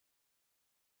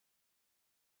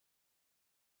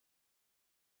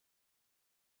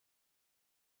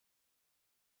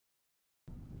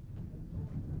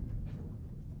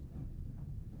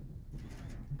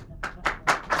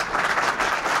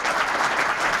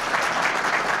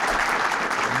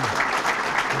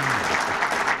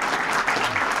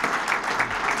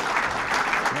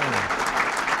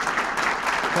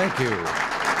Thank you.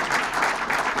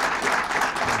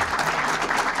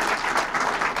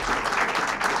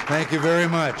 Thank you very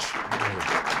much.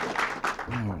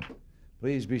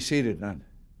 Please be seated.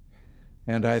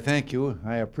 And I thank you.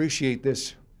 I appreciate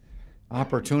this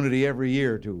opportunity every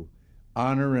year to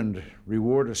honor and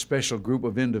reward a special group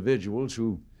of individuals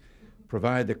who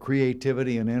provide the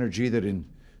creativity and energy that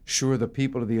ensure the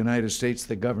people of the United States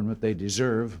the government they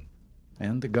deserve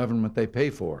and the government they pay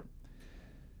for.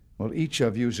 Well, each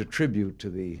of you is a tribute to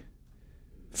the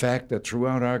fact that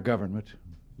throughout our government,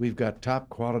 we've got top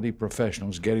quality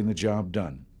professionals getting the job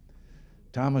done.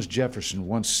 Thomas Jefferson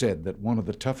once said that one of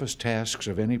the toughest tasks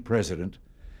of any president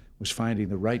was finding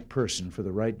the right person for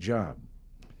the right job.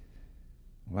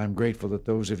 Well, I'm grateful that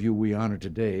those of you we honor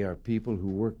today are people who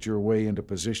worked your way into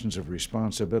positions of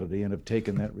responsibility and have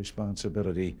taken that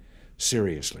responsibility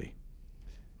seriously.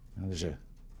 Now, there's a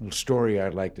little story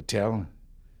I'd like to tell.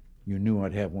 You knew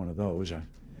I'd have one of those.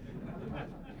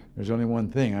 There's only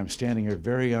one thing. I'm standing here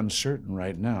very uncertain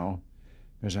right now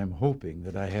because I'm hoping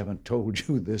that I haven't told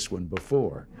you this one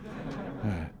before.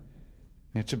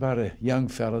 It's about a young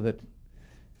fellow that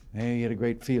he had a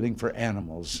great feeling for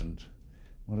animals and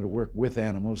wanted to work with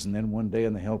animals, and then one day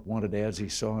in the help wanted ads he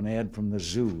saw an ad from the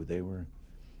zoo. They were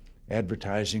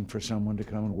advertising for someone to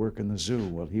come and work in the zoo.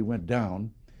 Well, he went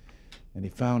down and he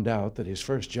found out that his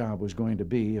first job was going to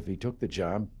be, if he took the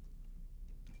job,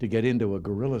 to get into a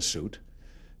gorilla suit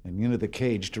and into the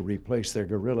cage to replace their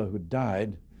gorilla who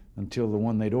died until the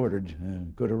one they'd ordered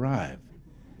could arrive.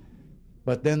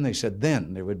 But then they said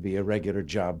then there would be a regular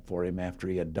job for him after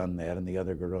he had done that and the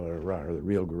other gorilla arrived, or the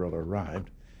real gorilla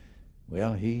arrived.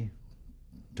 Well, he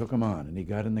took him on, and he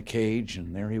got in the cage,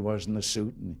 and there he was in the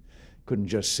suit, and couldn't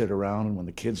just sit around. And when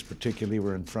the kids particularly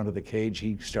were in front of the cage,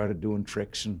 he started doing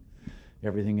tricks and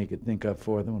everything he could think of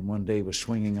for them. And one day he was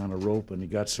swinging on a rope, and he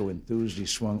got so enthused he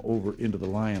swung over into the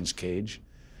lion's cage.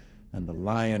 And the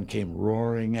lion came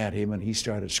roaring at him, and he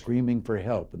started screaming for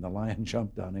help. And the lion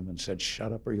jumped on him and said,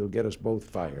 "Shut up or you'll get us both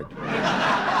fired."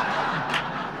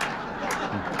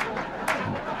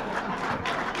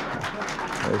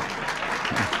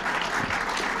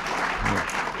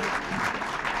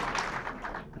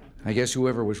 I guess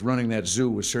whoever was running that zoo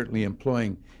was certainly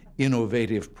employing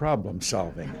innovative problem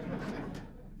solving.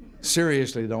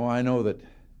 Seriously, though, I know that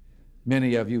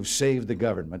many of you have saved the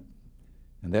government,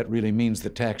 and that really means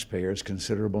the taxpayers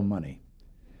considerable money.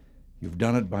 You've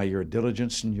done it by your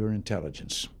diligence and your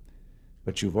intelligence.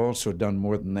 But you've also done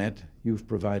more than that. You've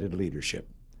provided leadership.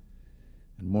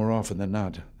 And more often than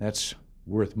not, that's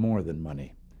worth more than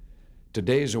money.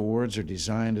 Today's awards are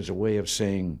designed as a way of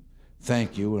saying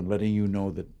thank you and letting you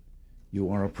know that you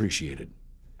are appreciated.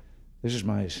 This is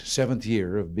my 7th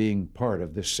year of being part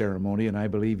of this ceremony, and I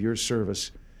believe your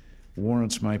service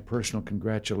warrants my personal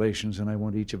congratulations, and I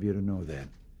want each of you to know that.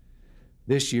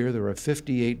 This year, there are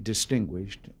 58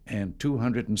 distinguished and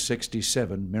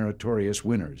 267 meritorious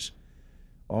winners,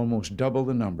 almost double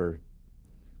the number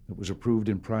that was approved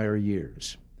in prior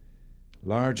years.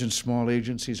 Large and small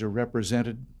agencies are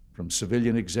represented, from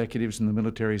civilian executives in the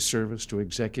military service to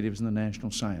executives in the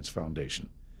National Science Foundation.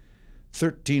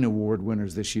 13 award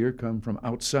winners this year come from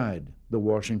outside the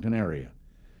Washington area.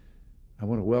 I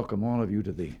want to welcome all of you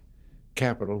to the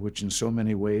capital, which in so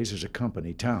many ways is a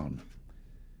company town.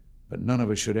 But none of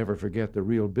us should ever forget the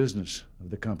real business of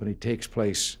the company takes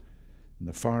place in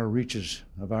the far reaches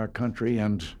of our country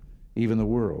and even the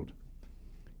world.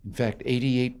 In fact,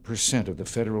 88% of the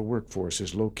federal workforce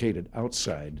is located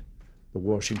outside the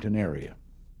Washington area.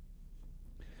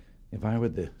 If I were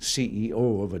the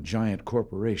CEO of a giant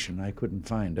corporation, I couldn't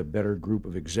find a better group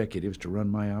of executives to run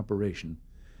my operation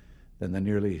than the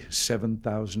nearly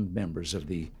 7,000 members of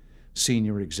the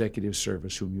senior executive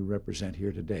service whom you represent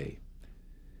here today.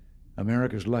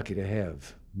 America's lucky to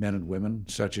have men and women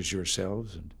such as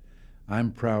yourselves, and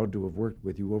I'm proud to have worked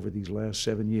with you over these last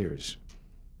 7 years.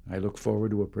 I look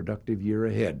forward to a productive year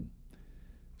ahead.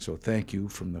 So thank you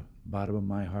from the bottom of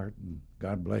my heart, and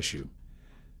God bless you.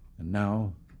 And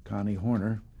now, Connie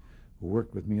Horner, who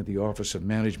worked with me at the Office of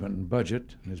Management and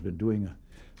Budget and has been doing a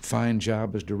fine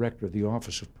job as Director of the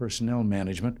Office of Personnel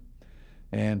Management,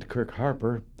 and Kirk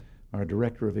Harper, our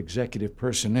Director of Executive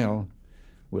Personnel,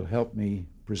 will help me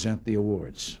present the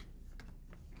awards.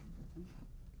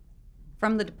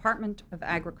 From the Department of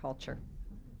Agriculture,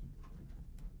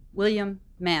 William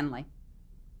Manley.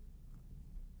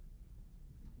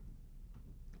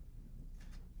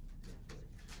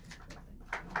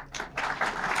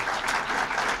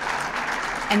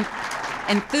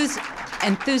 And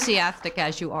enthusiastic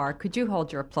as you are, could you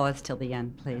hold your applause till the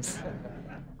end, please?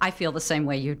 I feel the same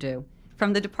way you do.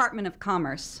 From the Department of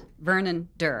Commerce, Vernon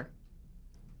Durr.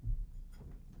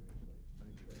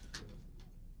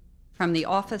 From the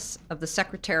Office of the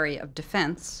Secretary of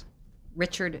Defense,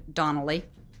 Richard Donnelly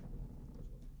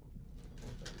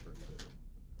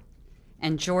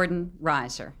and Jordan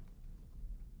Reiser.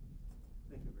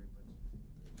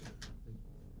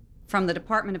 From the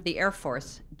Department of the Air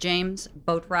Force, James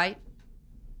Boatwright,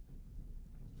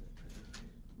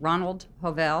 Ronald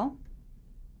Hovell,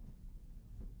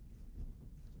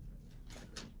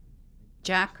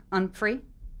 Jack Unfrey,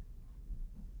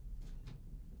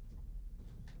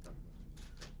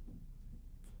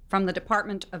 from the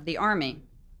Department of the Army,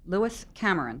 Lewis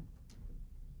Cameron,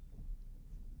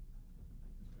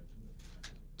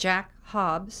 Jack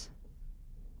Hobbs,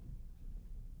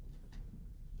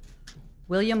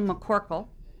 William McCorkle,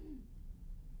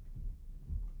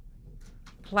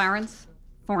 Clarence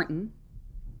Thornton,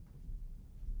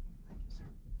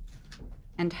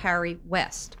 and Harry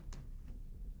West.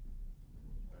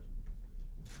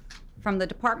 From the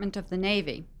Department of the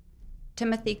Navy,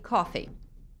 Timothy Coffey,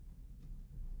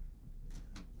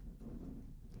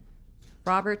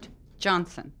 Robert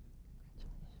Johnson,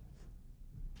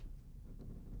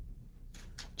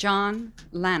 John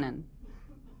Lannon,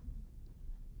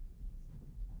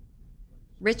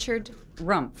 Richard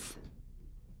Rumpf,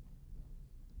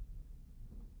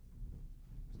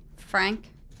 Frank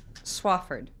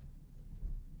Swafford.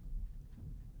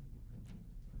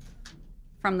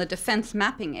 From the Defense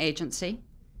Mapping Agency,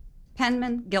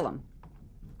 Penman Gillum.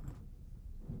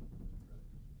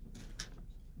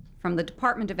 From the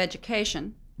Department of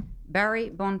Education, Barry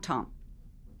Bontemps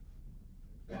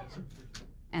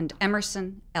and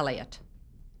Emerson Elliott.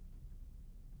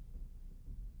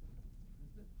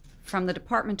 From the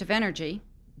Department of Energy,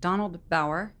 Donald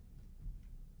Bauer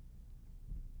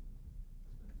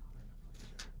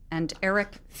and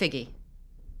Eric Figge.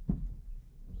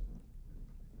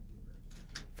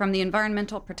 From the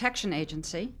Environmental Protection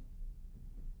Agency,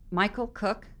 Michael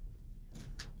Cook,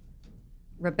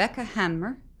 Rebecca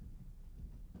Hanmer,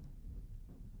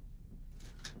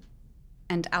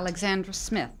 and Alexandra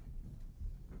Smith.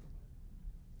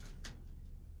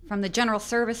 From the General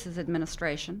Services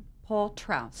Administration, Paul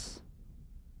Trouse.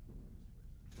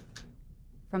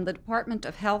 From the Department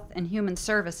of Health and Human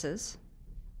Services,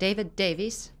 David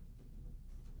Davies,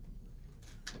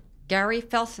 Gary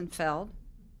Felsenfeld,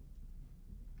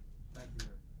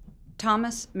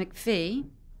 Thomas McPhee,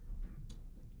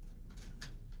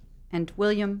 and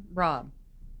William Robb.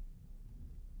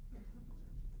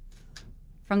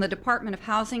 From the Department of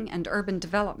Housing and Urban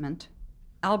Development,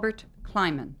 Albert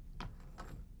Kleiman.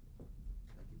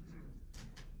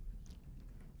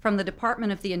 From the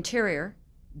Department of the Interior,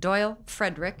 Doyle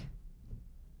Frederick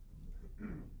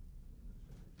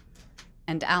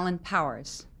and Alan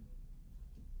Powers.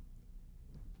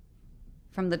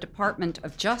 From the Department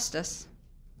of Justice,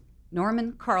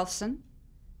 Norman Carlson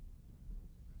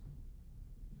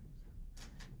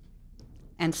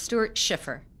and Stuart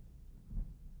Schiffer.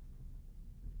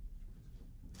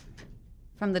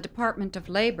 From the Department of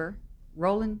Labor,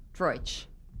 Roland Droich.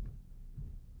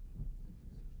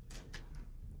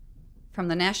 From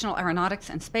the National Aeronautics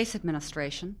and Space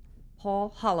Administration,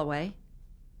 Paul Holloway,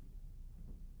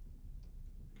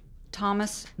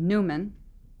 Thomas Newman,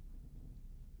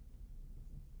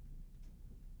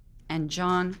 and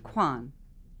John Kwan.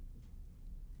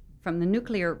 From the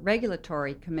Nuclear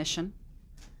Regulatory Commission,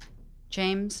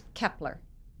 James Kepler.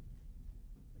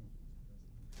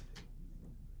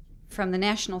 From the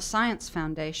National Science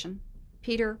Foundation,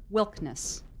 Peter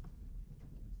Wilkness.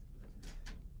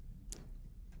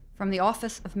 From the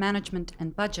Office of Management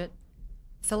and Budget,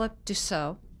 Philip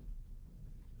Dussault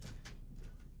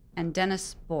and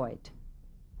Dennis Boyd.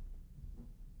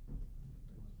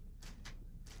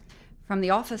 From the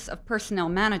Office of Personnel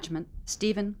Management,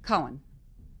 Stephen Cohen.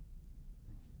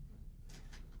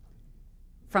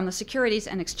 From the Securities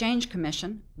and Exchange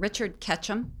Commission, Richard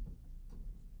Ketchum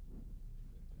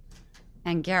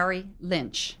and Gary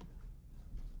Lynch.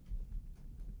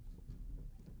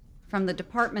 From the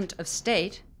Department of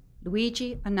State,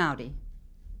 Luigi Einaudi.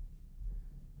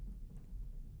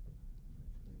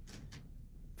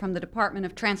 From the Department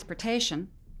of Transportation,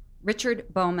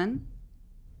 Richard Bowman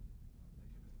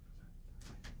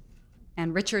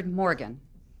and Richard Morgan.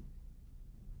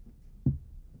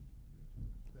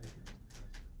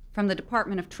 From the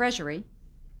Department of Treasury,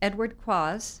 Edward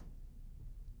Quaz,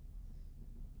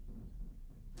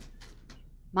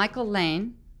 Michael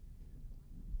Lane,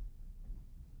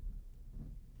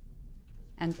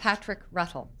 and Patrick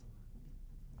Ruttle.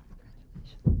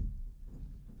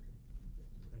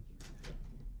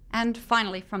 And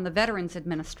finally, from the Veterans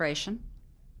Administration,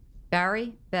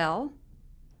 Barry Bell,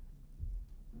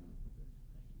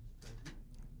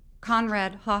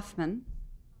 Conrad Hoffman,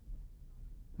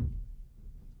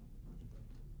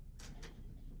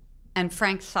 and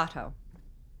Frank Sato.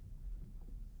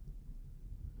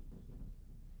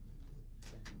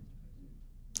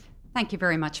 Thank you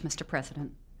very much, Mr.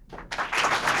 President.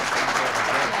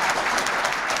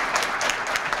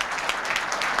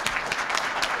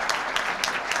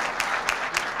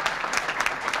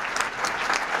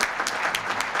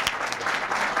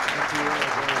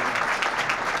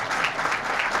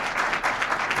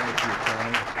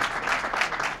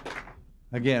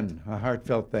 Again, a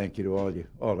heartfelt thank you to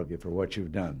all of you for what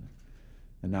you've done.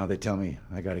 And now they tell me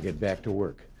I got to get back to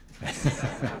work.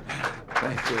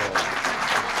 Thank you all.